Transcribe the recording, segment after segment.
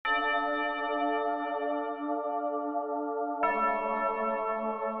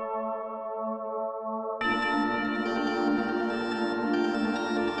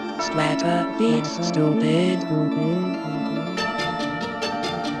gutsplatta, beats stupid.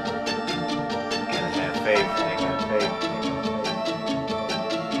 Gotta have faith, nigga.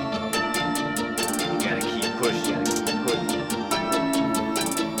 You gotta keep pushing.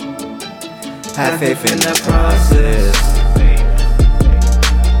 Have faith in the process.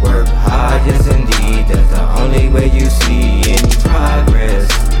 Work hard, yes indeed. That's the only way you see any progress.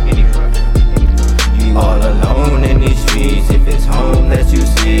 You all alone in these streets. If it's home that you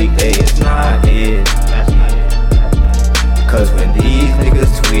seek, then it's not it. Cause when these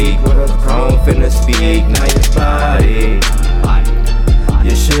niggas tweak, what a chrome finna speak, now you're spotted.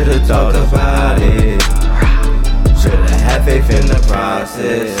 You should've thought about it. Should've had faith in the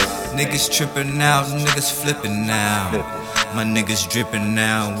process. Niggas trippin' out, niggas flippin' now. My niggas drippin'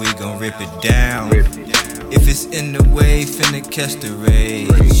 now, we gon' rip it down. If it's in the wave, finna catch the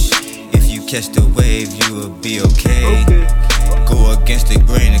rage. If you catch the wave, you will be okay. Go against the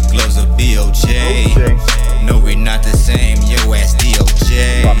grain, the gloves of BOJ. No, we not the same, yo ass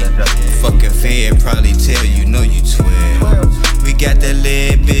DOJ. Fucking Fed probably tell you, no you 12. We got that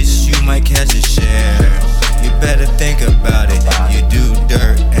lead, bitch, you might catch a share. You better think about it, you do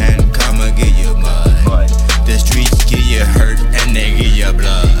dirt and karma give you mud. The streets give you hurt and they give you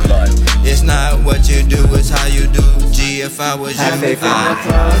blood. It's not what you do, it's how you do. G, if I was have you, faith in the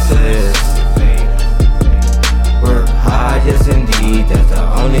process. Work hard, yes indeed. That's the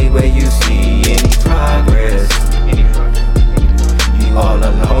only way you see any progress. You all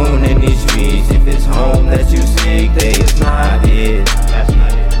alone in these streets. If it's home that you seek, then it's not it.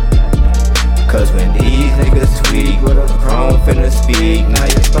 Cause when these niggas tweak, what a chrome finna speak, now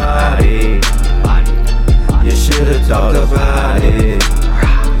you're spotted. You should've thought about it.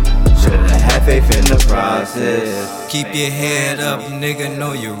 Should've had faith in the process. keep your head up, nigga,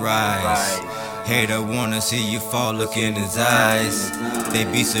 know you rise. Hater wanna see you fall, look in his eyes. They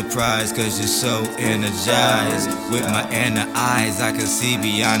be surprised cause you're so energized. With my inner eyes, I can see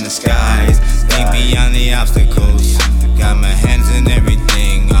beyond the skies. Think beyond the obstacles. Got my hands in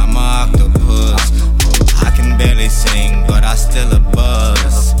everything, I'm an octopus. I can barely sing, but I still a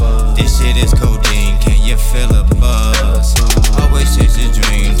buzz. This shit is codeine, can you feel a buzz?